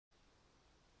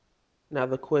Now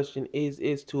the question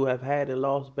is to have had and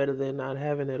lost better than not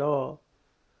having it all?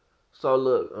 So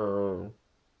look,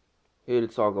 here to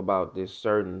talk about this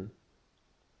certain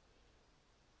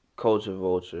culture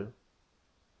vulture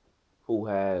who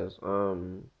has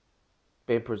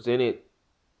been presented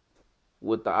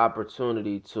with the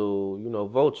opportunity to,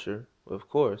 vulture, of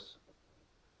course.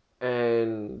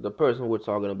 And the person we're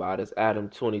talking about is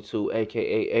Adam22, aka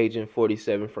Agent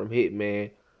 47 from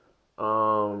Hitman.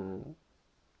 Um,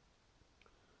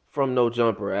 from No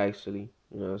Jumper, actually.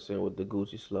 You know what I'm saying? With the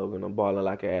Gucci slogan, I'm balling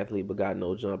like an athlete, but got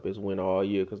no jumpers. Win all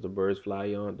year because the birds fly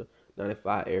yonder.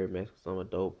 95 Air Max because I'm a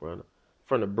dope runner.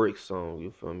 From the Brick song,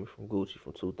 you feel me? From Gucci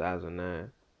from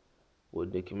 2009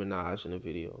 with Nicki Minaj in the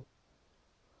video.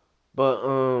 But,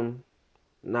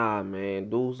 nah, man.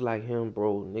 Dudes like him,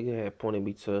 bro, nigga had pointed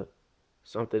me to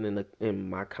something in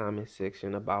my comment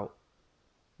section about,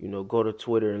 go to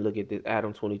Twitter and look at this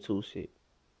Adam22 shit.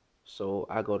 So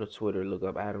I go to Twitter, look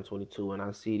up Adam22, and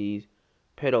I see these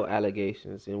pedo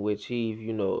allegations in which he,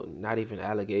 not even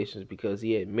allegations because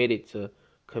he admitted to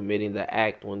committing the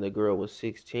act when the girl was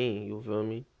 16. You feel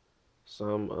me?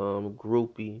 Some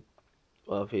groupie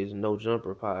of his No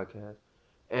Jumper podcast,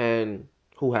 and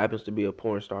who happens to be a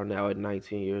porn star now at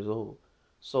 19 years old.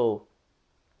 So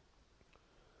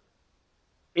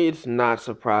it's not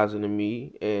surprising to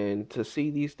me, and to see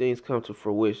these things come to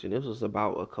fruition. This was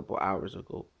about a couple hours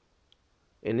ago,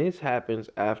 and this happens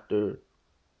after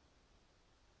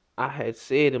I had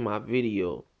said in my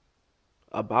video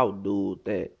about dude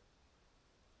that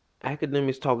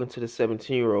academics talking to the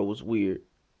 17-year-old was weird.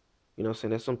 You know what I'm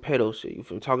saying? That's some pedo shit. You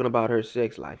feel me? Talking about her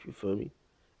sex life, you feel me?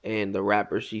 And the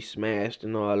rapper she smashed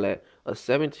and all that. A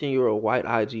 17-year-old white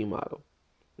IG model.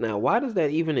 Now, why does that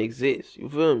even exist? You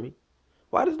feel me?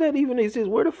 Why does that even exist?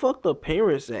 Where the fuck the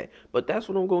parents at? But that's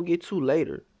what I'm gonna get to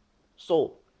later.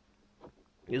 So,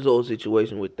 his whole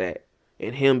situation with that.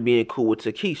 And him being cool with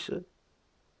Takesha.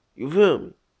 You feel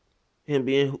me? Him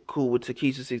being cool with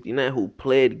Takesha 69, who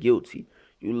pled guilty.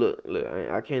 You look,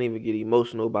 I can't even get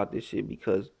emotional about this shit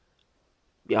because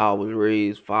y'all was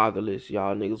raised fatherless.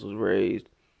 Y'all niggas was raised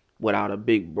without a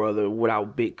big brother,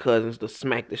 without big cousins to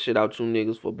smack the shit out you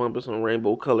niggas for bumping some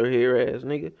rainbow color hair ass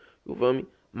nigga. You feel me?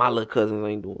 My little cousins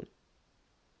ain't doing it.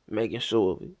 Making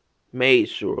sure of it. Made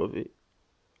sure of it.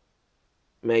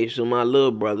 Made sure my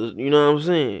little brothers, you know what I'm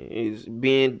saying, is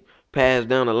being passed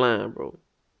down the line, bro.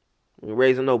 Ain't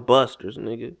raising no busters,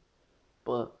 nigga.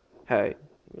 But hey,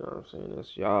 you know what I'm saying?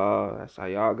 That's y'all. That's how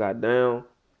y'all got down,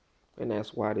 and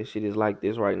that's why this shit is like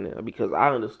this right now. Because I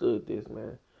understood this,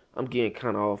 man. I'm getting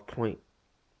kind of off point,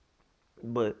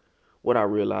 but what I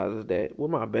realize is that with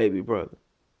my baby brother,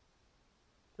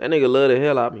 that nigga love the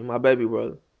hell out of me, my baby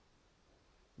brother.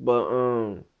 But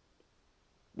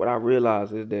what I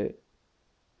realize is that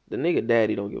the nigga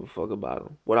daddy don't give a fuck about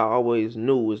him. What I always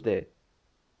knew was that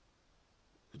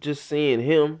just seeing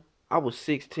him, I was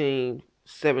 16,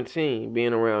 17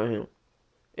 being around him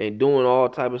and doing all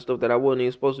type of stuff that I wasn't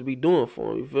even supposed to be doing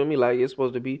for him. You feel me? Like it's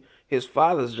supposed to be his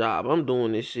father's job. I'm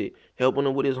doing this shit, helping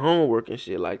him with his homework and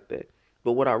shit like that.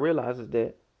 But what I realize is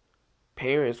that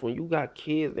parents, when you got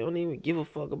kids, they don't even give a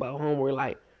fuck about homework.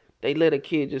 Like they let a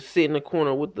kid just sit in the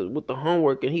corner with the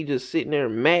homework and he just sitting there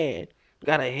mad,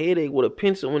 got a headache with a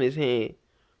pencil in his hand.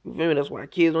 You feel me? That's why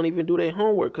kids don't even do their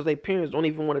homework because their parents don't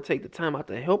even want to take the time out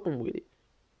to help them with it.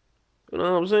 You know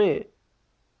what I'm saying?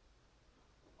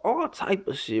 All type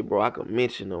of shit, bro. I could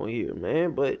mention on here,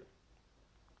 man. But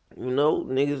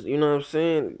niggas, you know what I'm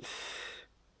saying?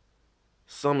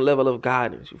 Some level of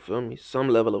guidance. You feel me? Some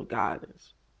level of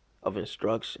guidance, of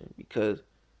instruction, because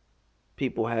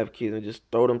people have kids and just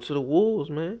throw them to the wolves,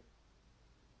 man.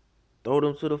 Throw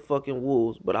them to the fucking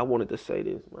wolves. But I wanted to say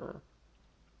this, man.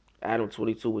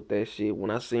 Adam22 with that shit.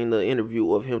 When I seen the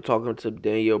interview of him talking to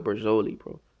Danielle Berjoli,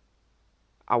 bro,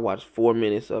 I watched 4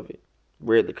 minutes of it.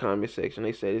 Read the comment section.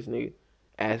 They said this nigga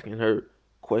asking her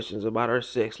questions about her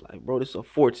sex life. Bro, this is a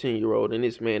 14-year-old and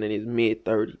this man in his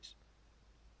mid-30s.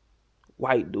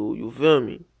 White dude, you feel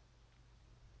me?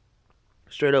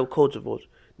 Straight up culture vulture.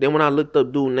 Then when I looked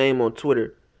up dude's name on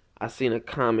Twitter, I seen a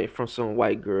comment from some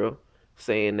white girl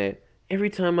saying that every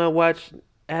time I watch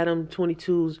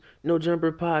Adam22's No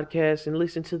Jumper podcast and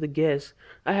listen to the guests,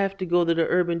 I have to go to the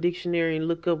Urban Dictionary and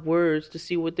look up words to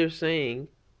see what they're saying.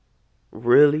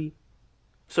 Really?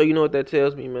 So you know what that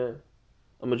tells me, man?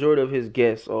 A majority of his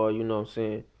guests are, you know what I'm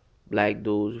saying, black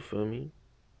dudes, you feel me?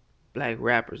 Black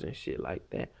rappers and shit like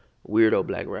that. Weirdo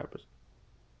black rappers.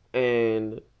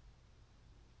 And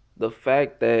the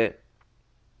fact that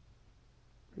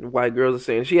white girls are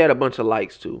saying, she had a bunch of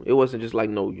likes too. It wasn't just like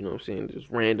no, you know what I'm saying, just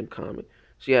random comment.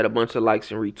 She had a bunch of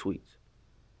likes and retweets.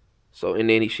 So and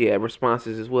then she had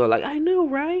responses as well, like I know,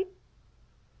 right?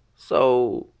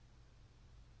 So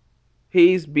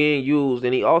he's being used,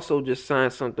 and he also just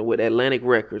signed something with Atlantic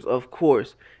Records. Of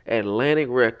course, Atlantic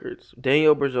Records,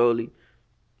 Daniel Berjoli,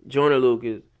 Joyner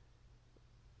Lucas,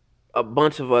 a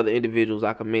bunch of other individuals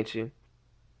I could mention.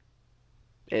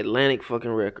 Atlantic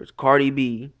fucking Records, Cardi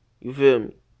B, you feel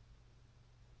me?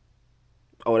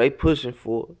 Oh, they pushing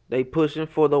for the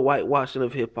whitewashing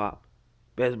of hip hop.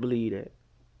 Best believe that.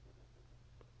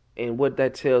 And what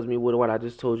that tells me, what I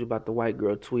just told you about the white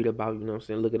girl tweet about, you know what I'm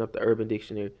saying, looking up the Urban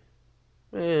Dictionary.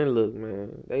 Man, look,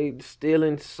 man, they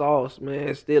stealing sauce,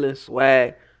 man, stealing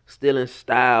swag, stealing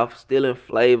style, stealing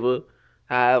flavor,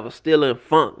 however, stealing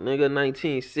funk, nigga,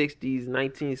 1960s,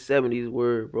 1970s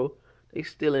word, bro. They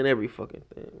stealing every fucking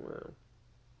thing, man.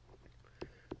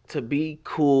 To be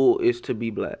cool is to be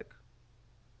black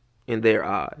in their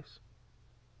eyes.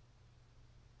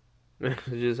 That's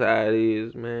just how it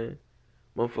is, man.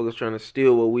 Motherfuckers trying to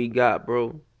steal what we got,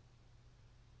 bro.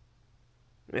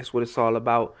 That's what it's all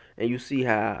about. And you see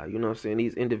how, you know what I'm saying,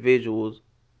 these individuals,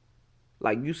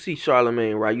 like you see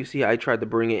Charlemagne, right? You see how he tried to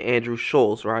bring in Andrew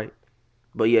Schultz, right?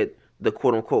 But yet the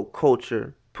quote unquote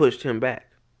culture pushed him back.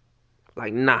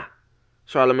 Like, nah.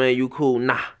 Charlemagne, you cool,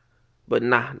 nah. But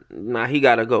nah, he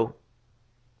gotta go.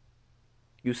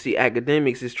 You see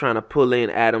academics is trying to pull in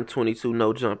Adam22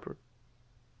 no jumper.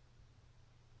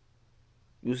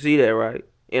 You see that, right?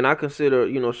 And I consider,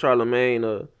 you know, Charlemagne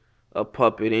a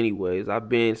puppet anyways. I've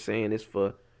been saying this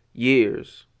for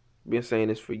years. Been saying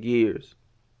this for years.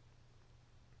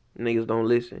 Niggas don't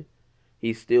listen.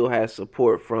 He still has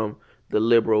support from the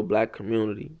liberal black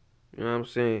community. You know what I'm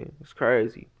saying? It's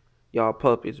crazy. Y'all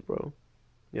puppets, bro.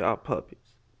 Y'all puppets.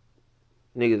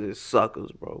 Niggas is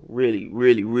suckers, bro. Really,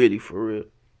 really, really for real.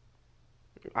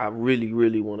 I really,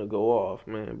 really want to go off,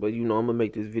 man. But you know, I'm gonna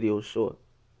make this video short.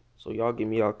 So y'all give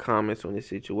me y'all comments on this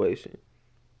situation.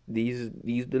 These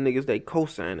the niggas they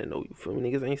co-signing though. You feel me?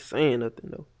 Niggas ain't saying nothing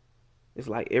though. It's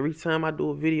like every time I do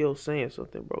a video saying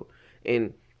something, bro.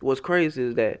 And what's crazy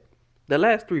is that the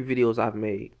last 3 videos I've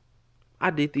made, I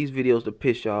did these videos to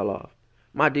piss y'all off.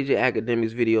 My DJ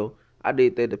Academics video, I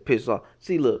did that to piss off.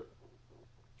 See, look,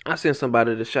 I sent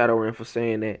somebody to shadow in for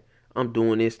saying that I'm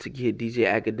doing this to get DJ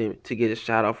Academic to get a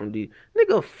shout out from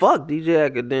nigga. Fuck DJ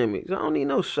Academics. I don't need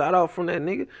no shout out from that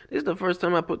nigga. This is the first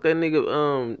time I put that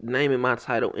nigga name in my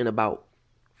title in about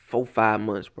 4-5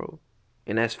 months, bro.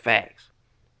 And that's facts.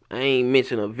 I ain't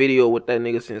mentioned a video with that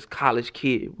nigga since College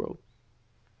Kid, bro.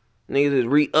 Niggas is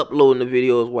re-uploading the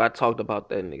videos where I talked about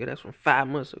that nigga. That's from 5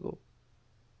 months ago.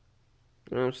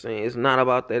 You know what I'm saying? It's not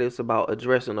about that. It's about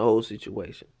addressing the whole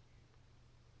situation.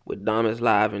 With Diamonds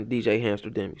Live and DJ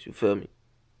Hamsterdemics, you feel me?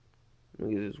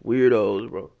 Niggas is weirdos,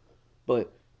 bro.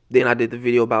 But then I did the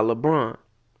video about LeBron.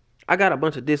 I got a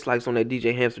bunch of dislikes on that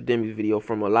DJ Hamsterdemics video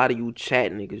from a lot of you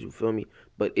chat niggas, you feel me?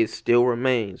 But it still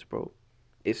remains, bro.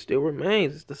 It still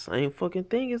remains. It's the same fucking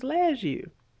thing as last year.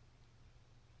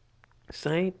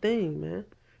 Same thing, man.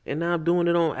 And now I'm doing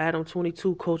it on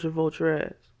Adam22, Culture Vulture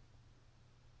ass.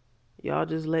 Y'all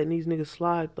just letting these niggas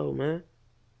slide though, man.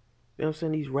 You know what I'm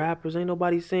saying? These rappers, ain't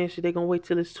nobody saying shit. They gonna wait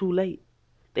till it's too late.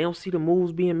 They don't see the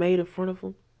moves being made in front of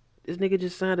them. This nigga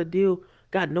just signed a deal.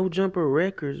 Got No Jumper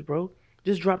Records, bro.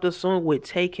 Just dropped a song with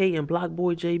TK and Block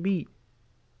Boy JB.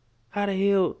 How the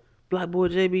hell Block Boy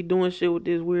JB doing shit with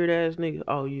this weird ass nigga?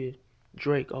 Oh yeah.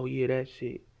 Drake. Oh yeah, that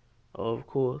shit. Oh, of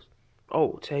course.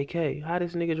 Oh, TK. How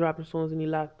this nigga dropping songs and he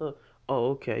locked up?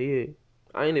 Oh, okay, yeah.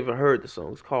 I ain't even heard the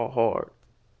song. It's called Hard.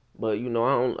 But you know,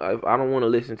 I don't want to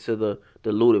listen to the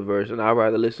diluted version. I'd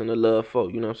rather listen to Love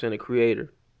Folk, you know what I'm saying, the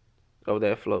creator of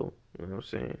that flow. You know what I'm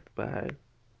saying? But hey,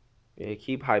 yeah,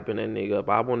 keep hyping that nigga up.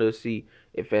 I wanted to see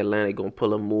if Atlantic gonna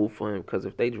pull a move for him, because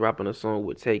if they dropping a song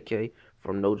with TK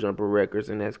from No Jumper Records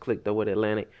and that's clicked up with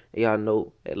Atlantic, and y'all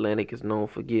know Atlantic is known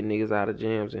for getting niggas out of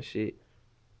jams and shit.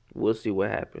 We'll see what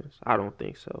happens. I don't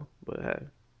think so, but hey.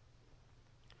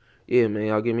 Yeah, man,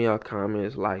 y'all give me y'all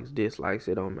comments, likes, dislikes,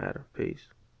 it don't matter. Peace.